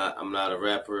 I'm not a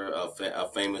rapper, a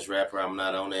famous rapper. I'm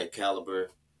not on that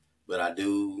caliber, but I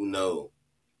do know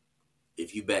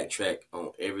if you backtrack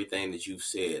on everything that you've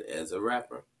said as a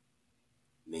rapper,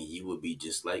 then you would be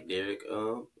just like Derek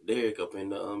up in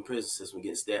the prison system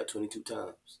getting stabbed 22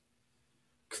 times.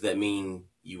 Because that mean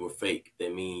you were fake.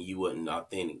 That mean you wasn't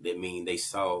authentic. That mean they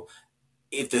saw,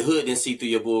 if the hood didn't see through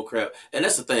your bull crap. And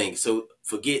that's the thing. So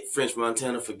forget French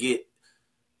Montana, forget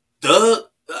Doug.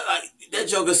 That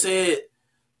joker said,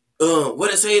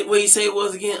 what he say it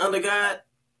was again, under God?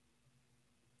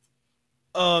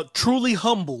 Truly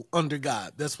humble under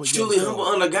God. That's what truly humble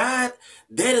under God.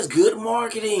 That is good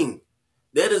marketing.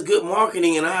 That is good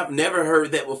marketing, and I've never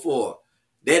heard that before.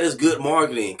 That is good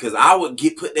marketing, because I would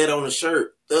put that on a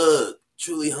shirt. Thug,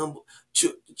 truly humble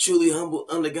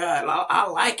under God. I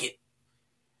like it.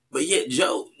 But yet,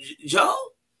 Joe,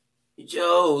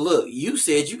 look, you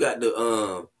said you got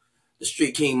the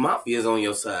Street King Mafias on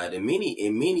your side, and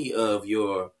many of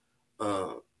your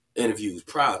interviews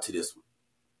prior to this one.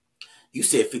 You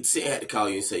said 50 Cent had to call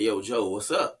you and say, yo, Joe,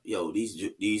 what's up? Yo, these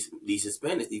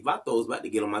Hispanics, these vatos about to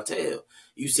get on my tail.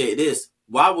 You said this.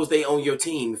 Why was they on your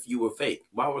team if you were fake?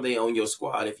 Why were they on your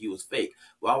squad if you was fake?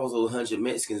 Why was those 100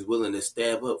 Mexicans willing to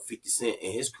stab up 50 Cent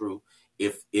and his crew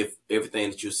if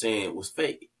everything that you're saying was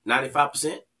fake?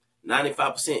 95%?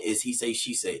 95% is he say,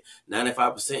 she say.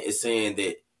 95% is saying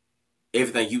that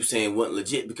everything you saying wasn't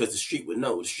legit because the street would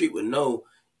know. The street would know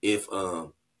if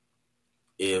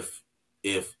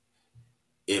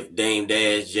Dame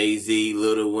Dash, Jay-Z,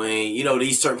 Lil Wayne, you know,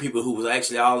 these certain people who was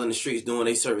actually all in the streets doing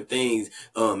they certain things,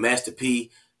 Master P,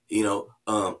 you know,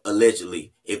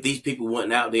 allegedly. If these people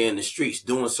weren't out there in the streets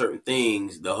doing certain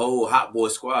things, the whole Hot Boy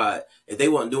squad, if they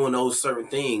weren't doing those certain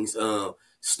things,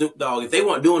 Snoop Dogg, if they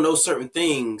weren't doing those certain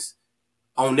things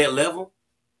on that level,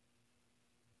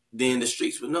 then the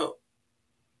streets would know.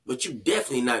 But you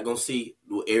definitely not going to see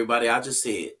everybody I just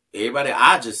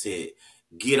said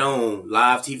get on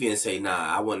live TV and say,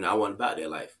 nah, I wasn't about that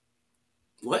life.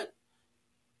 What?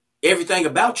 Everything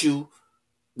about you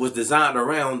was designed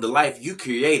around the life you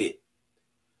created.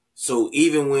 So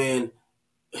even when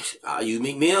I'll use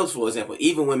Meek Mills, for example,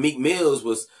 even when Meek Mills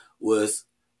was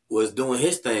doing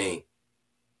his thing,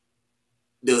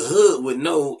 the hood would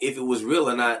know if it was real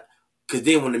or not. Because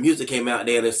then when the music came out,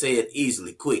 they'd have said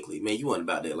easily, quickly, man, you wasn't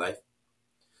about that life.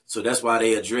 So that's why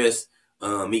they address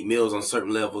Meek Mills on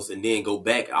certain levels, and then go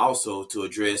back also to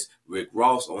address Rick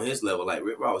Ross on his level. Like,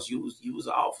 Rick Ross, you was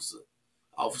an officer.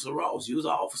 Officer Ross, you was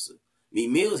an officer.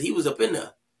 Meek Mills, he was up in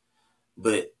there.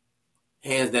 But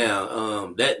hands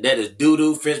down, that is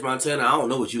doo-doo, French Montana. I don't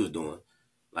know what you was doing.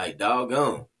 Like,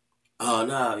 doggone. Oh,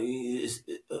 no, it's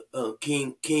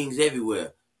kings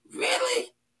everywhere.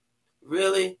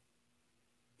 Really?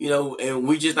 You know, and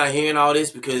we just not hearing all this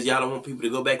because y'all don't want people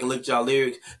to go back and look at y'all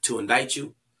lyrics to indict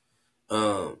you.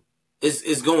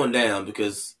 It's going down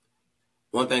because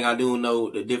one thing I do know,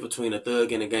 the difference between a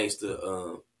thug and a gangster,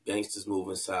 gangsters move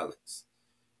in silence.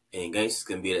 And gangsters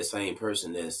can be that same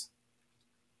person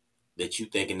that you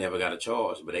think never got a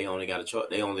charge, but they only got a charge.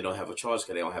 They only don't have a charge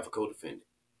because they don't have a co-defendant.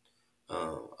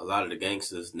 A lot of the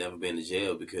gangsters never been to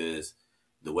jail because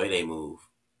the way they move,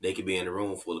 they could be in a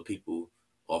room full of people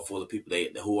or full of people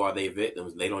who are they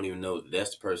victims. They don't even know that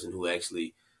that's the person who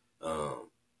actually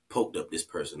poked up this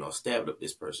person or stabbed up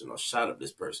this person or shot up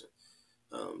this person.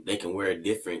 They can wear a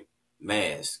different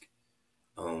mask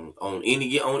on any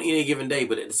given day,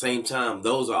 but at the same time,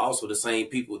 those are also the same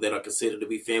people that are considered to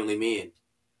be family men.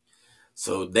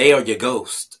 So they are your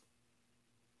ghost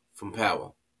from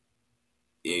power.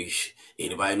 If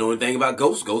anybody know anything about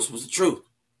Ghost? Ghost was the truth.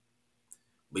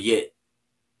 But yet,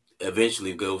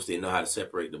 eventually Ghost didn't know how to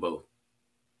separate the both.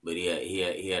 But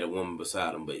he had a woman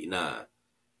beside him. But nah,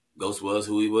 Ghost was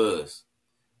who he was.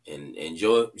 And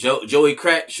Joey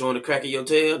Crack, showing the crack of your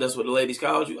tail, that's what the ladies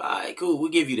called you. All right, cool,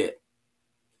 we'll give you that.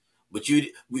 But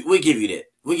we'll give you that.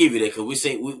 We'll give you that because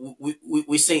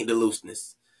we seen the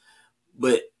looseness.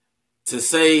 But to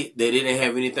say that it didn't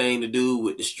have anything to do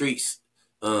with the streets,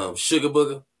 Sugar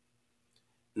Booger,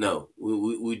 no,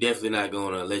 we definitely not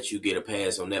gonna let you get a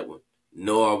pass on that one.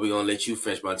 Nor are we gonna let you,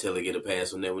 French Montella, get a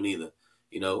pass on that one either.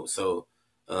 You know, so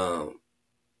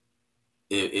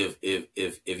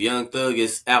if Young Thug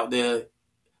is out there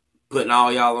putting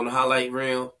all y'all on the highlight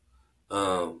reel,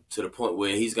 to the point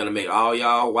where he's gonna make all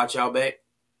y'all watch y'all back,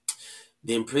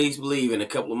 then please believe in a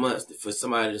couple of months for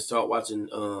somebody to start watching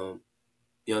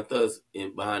Young Thugs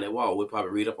behind that wall, we'll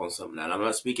probably read up on something. Now, I'm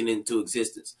not speaking into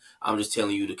existence. I'm just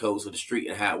telling you the codes of the street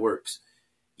and how it works.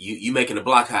 You making the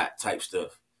block hot type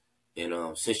stuff.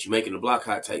 And since you're making the block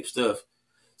hot type stuff,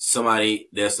 somebody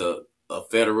that's a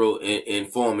federal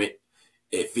informant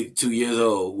at 52 years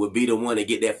old would be the one to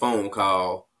get that phone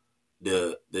call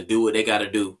to do what they got to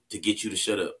do to get you to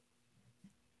shut up.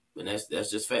 And that's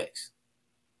just facts.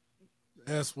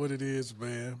 That's what it is,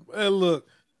 man. And look,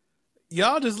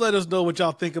 y'all just let us know what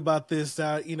y'all think about this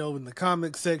out, in the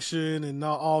comment section and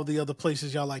all the other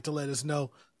places y'all like to let us know.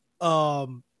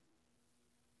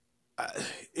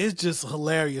 It's just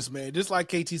hilarious, man. Just like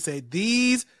KT said,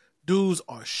 these dudes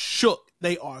are shook.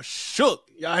 They are shook.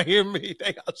 Y'all hear me?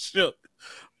 They are shook.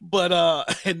 But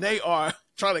and they are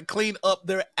trying to clean up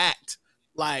their act.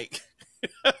 Like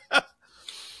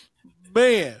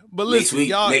man. But listen,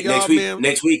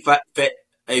 next week, Fat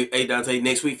hey Dante,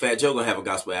 next week Fat Joe gonna have a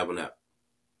gospel album out.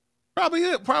 Probably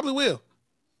will.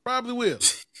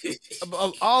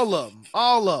 All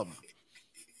of them.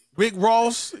 Rick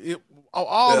Ross,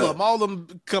 all of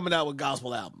them coming out with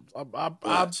gospel albums. I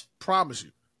promise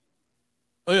you.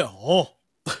 Oh yeah.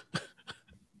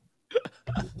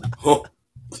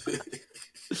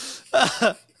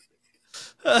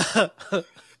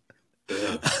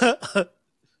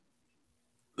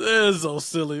 That's so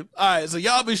silly. All right, so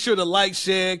y'all be sure to like,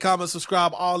 share, comment,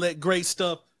 subscribe, all that great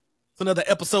stuff. It's another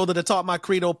episode of the Talk My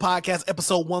Credo podcast,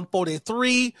 episode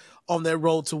 143, on that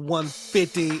road to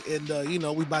 150. And,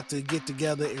 we about to get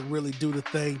together and really do the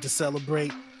thing to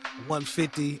celebrate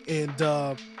 150 and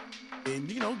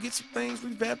get some things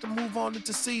revamped to move on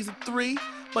into season 3.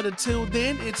 But until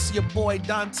then, it's your boy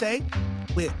Dante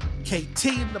with KT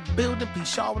in the building, P.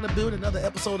 Shaw in the building. Another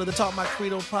episode of the Talk My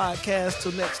Credo podcast.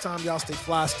 Till next time, y'all stay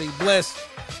fly, stay blessed.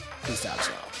 Peace out,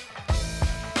 y'all.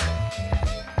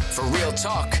 For real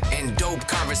talk and dope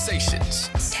conversations.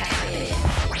 Tap in.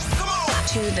 Come on.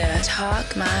 To the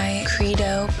Talk My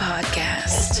Credo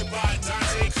podcast.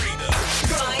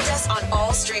 Find us on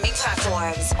all streaming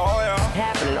platforms. Oh, yeah.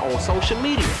 Happening on social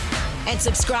media. And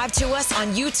subscribe to us on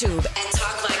YouTube at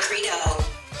Talk My Credo.